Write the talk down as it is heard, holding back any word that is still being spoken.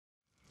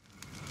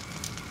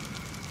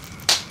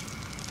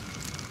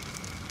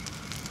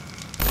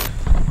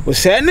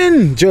What's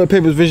happening? Joy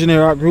Papers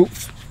Visionary Art Group.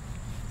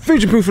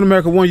 Future Proof in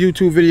America, one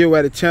YouTube video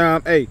at a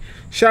time. Hey,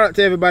 shout out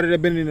to everybody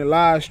that been in the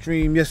live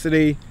stream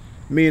yesterday.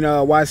 Me and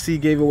YC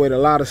gave away a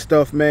lot of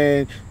stuff,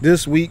 man.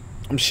 This week,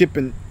 I'm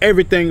shipping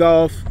everything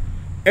off.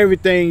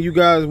 Everything you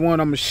guys want,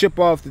 I'm gonna ship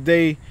off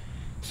today.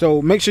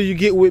 So make sure you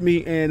get with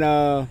me, and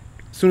as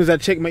soon as I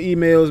check my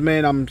emails,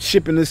 man, I'm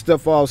shipping this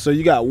stuff off. So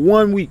you got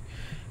 1 week.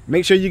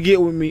 Make sure you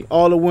get with me.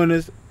 All the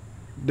winners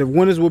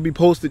will be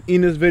posted in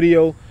this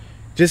video,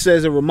 just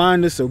as a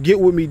reminder. So get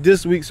with me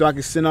this week so I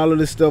can send all of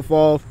this stuff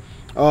off.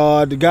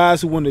 The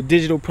guys who won the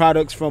digital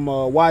products from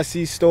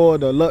YC store,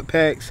 the LUT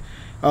packs,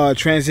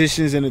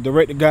 transitions, and the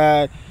director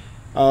guide,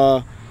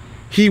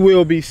 he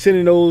will be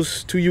sending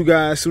those to you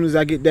guys as soon as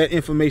I get that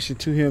information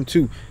to him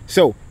too.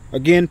 So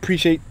again,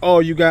 appreciate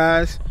all you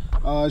guys.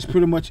 It's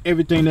pretty much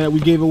everything that we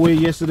gave away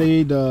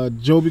yesterday. The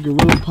Joby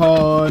Gorilla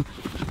Pod,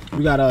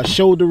 we got a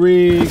shoulder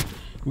rig,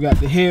 we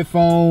got the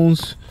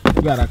headphones,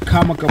 we got a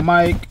Comica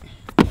mic,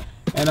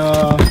 and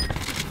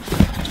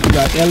we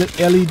got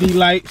LED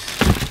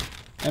lights,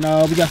 and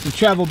we got some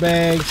travel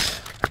bags.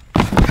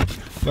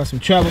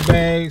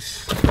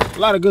 A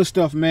lot of good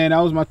stuff, man. That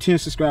was my 10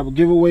 subscriber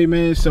giveaway,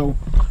 man. So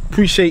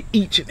appreciate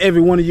each and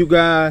every one of you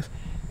guys.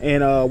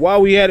 And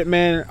while we at it,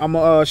 man, I'm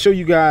gonna show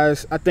you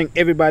guys. I think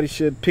everybody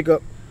should pick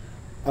up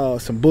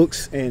some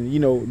books and, you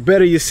know,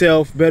 better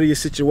yourself, better your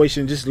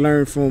situation. Just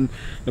learn from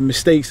the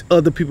mistakes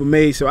other people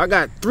made. So I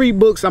got 3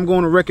 books I'm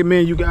going to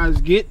recommend you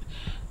guys get.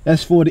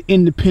 That's for the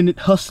independent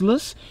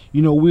hustlers.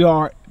 You know, we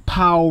are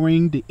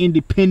powering the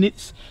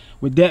independents.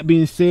 With that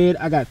being said,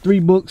 I got 3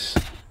 books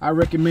I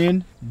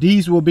recommend.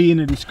 These will be in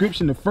the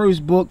description. The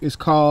first book is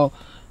called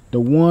The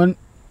One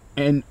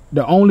and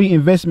the Only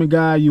Investment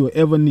Guide You Will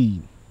Ever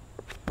Need.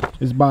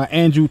 It's by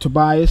Andrew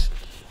Tobias.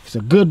 It's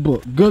a good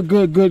book. Good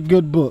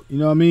book. You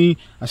know what I mean?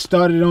 I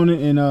started on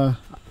it, and I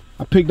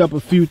picked up a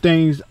few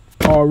things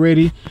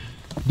already.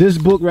 This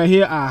book right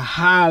here, I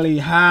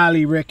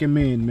highly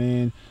recommend,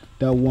 man.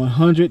 The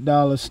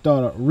 $100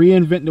 Startup.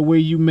 Reinvent the way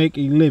you make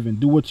a living.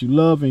 Do what you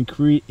love and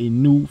create a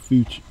new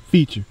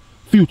future.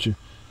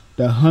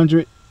 The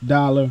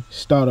 $100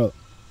 Startup.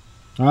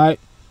 All right.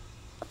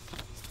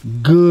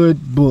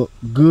 Good book.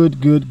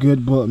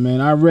 Good book, man.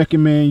 I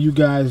recommend you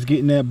guys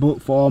getting that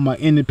book for all my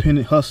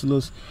independent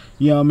hustlers.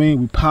 You know what I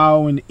mean? We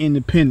powering the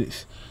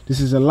independence. This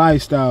is a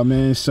lifestyle,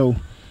 man. So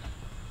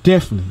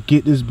definitely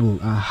get this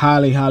book. I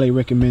highly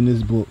recommend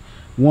this book.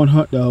 The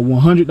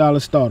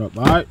 $100 Startup.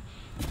 All right.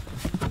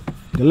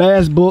 The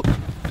last book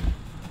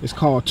is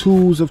called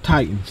Tools of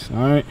Titans.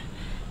 All right.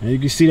 And you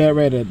can see that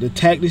right there. The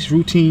tactics,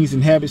 routines,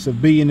 and habits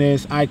of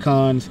billionaires,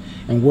 icons,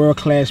 and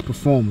world-class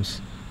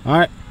performers. All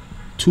right.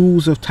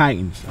 Tools of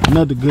Titans.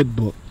 Another good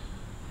book.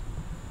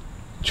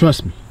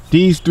 Trust me.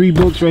 These 3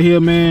 books right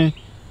here, man,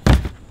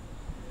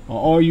 are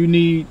all you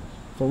need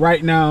for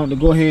right now to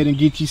go ahead and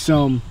get you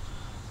some,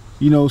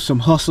 you know, some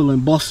hustle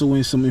and bustle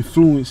and some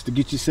influence to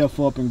get yourself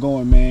up and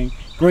going, man.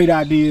 Great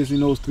ideas in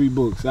those 3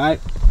 books. All right.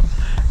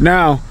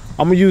 Now,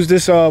 I'm going to use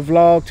this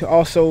vlog to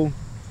also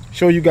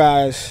show you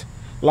guys.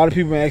 A lot of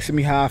people are asking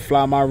me how I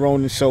fly my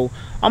Ronin. So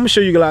I'm going to show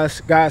you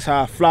guys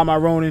how I fly my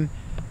Ronin.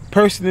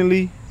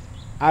 Personally,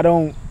 I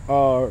don't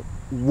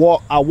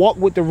walk. I walk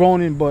with the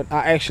Ronin, but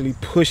I actually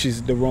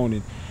pushes the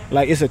Ronin.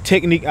 Like, it's a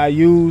technique I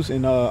use,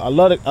 and a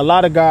lot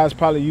of guys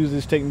probably use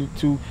this technique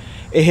too.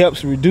 It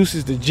helps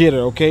reduces the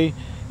jitter. Okay,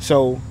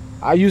 so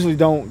I usually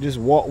don't just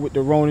walk with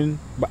the Ronin,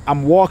 but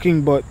I'm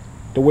walking, but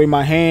the way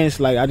my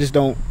hands, like, I just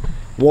don't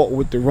walk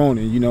with the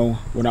Ronin. You know,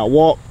 when I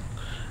walk,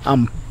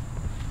 I'm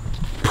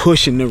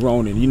pushing the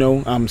Ronin. You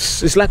know,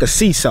 it's like a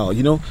seesaw.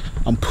 You know,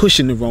 I'm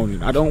pushing the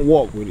Ronin. I don't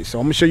walk with it. So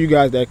I'm gonna show you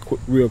guys that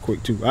real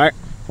quick too. All right,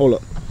 hold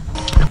up.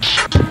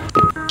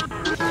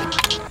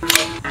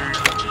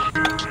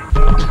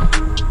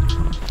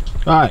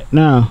 Alright,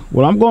 now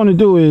what I'm going to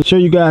do is show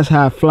you guys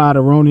how I fly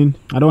the Ronin.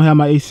 I don't have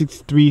my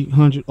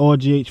A6300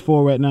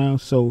 RGH4 right now,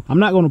 so I'm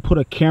not going to put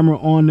a camera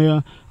on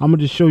there. I'm going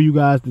to just show you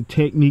guys the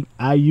technique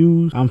I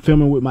use. I'm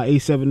filming with my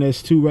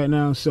A7S II right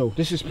now, so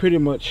this is pretty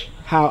much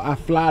how I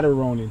fly the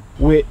Ronin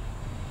with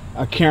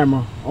a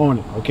camera on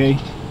it, okay?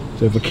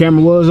 So if a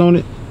camera was on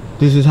it,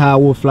 this is how I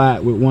will fly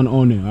it with one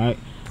on there, alright?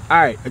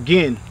 Alright,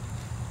 again,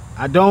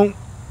 I don't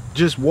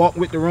just walk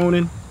with the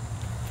Ronin.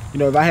 You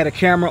know, if I had a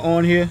camera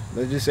on here,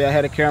 let's just say I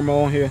had a camera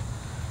on here,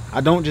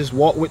 I don't just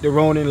walk with the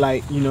Ronin,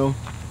 like, you know,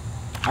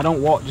 I don't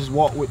just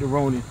walk with the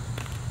Ronin.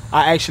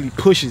 I actually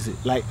pushes it,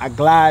 like I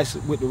glides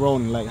with the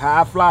Ronin. Like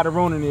how I fly the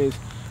Ronin is,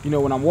 you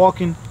know, when I'm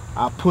walking,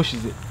 I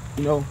pushes it.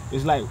 You know,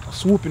 it's like a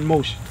swooping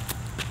motion.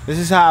 This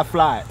is how I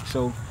fly it.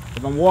 So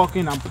if I'm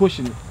walking, I'm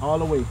pushing it all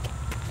the way.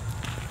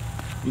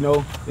 You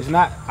know, it's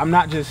not, I'm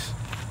not just,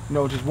 you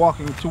know, just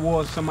walking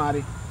towards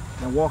somebody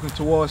and walking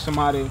towards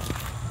somebody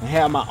and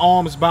have my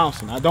arms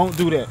bouncing. I don't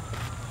do that.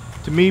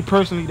 To me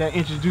personally, that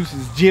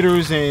introduces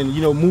jitters and,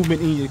 you know, movement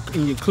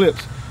in your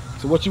clips.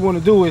 So what you want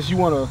to do is you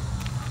want to,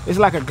 it's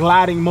like a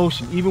gliding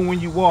motion. Even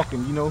when you're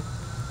walking, you know,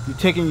 you're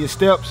taking your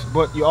steps,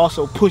 but you're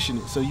also pushing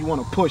it. So you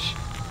want to push,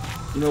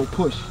 you know,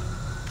 push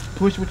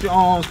with your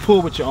arms,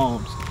 pull with your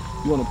arms.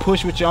 You want to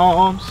push with your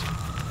arms,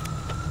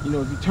 You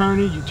know, if you're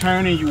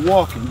turning, you're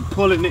walking, you're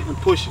pulling it and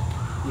pushing,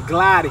 you're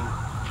gliding.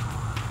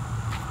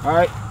 All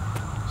right,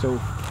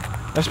 so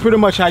that's pretty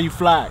much how you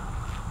fly it.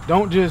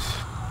 Don't just,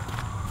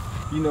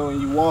 you know,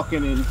 and you're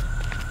walking and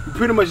you're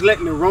pretty much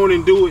letting the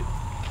Ronin do it,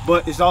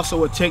 but it's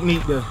also a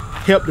technique to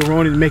help the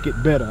Ronin make it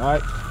better. All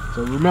right,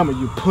 so remember,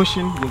 you're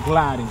pushing, you're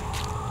gliding.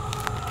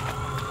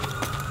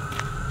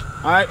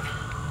 All right,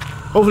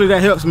 hopefully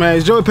that helps, man.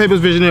 It's Joey Papers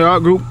Visionary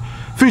Art Group,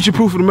 Future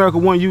Proof of America,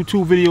 one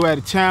YouTube video at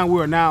a time.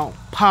 We are now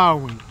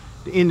powering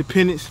the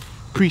independents.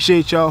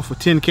 Appreciate y'all for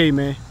 10K,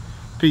 man.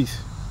 Peace.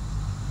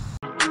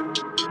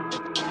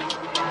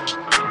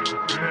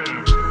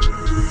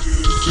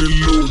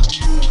 You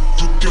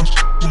can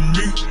with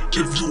me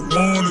if you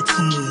wanted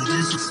to.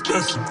 These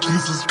expensive,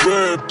 these is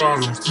red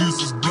bottoms,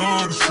 these is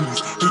bloody shoes.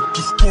 Hit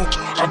the store,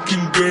 I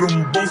can get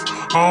them both.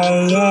 I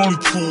don't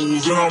want to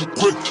choose, and I'm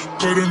quick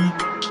cutting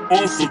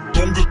off, so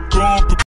don't get comfortable.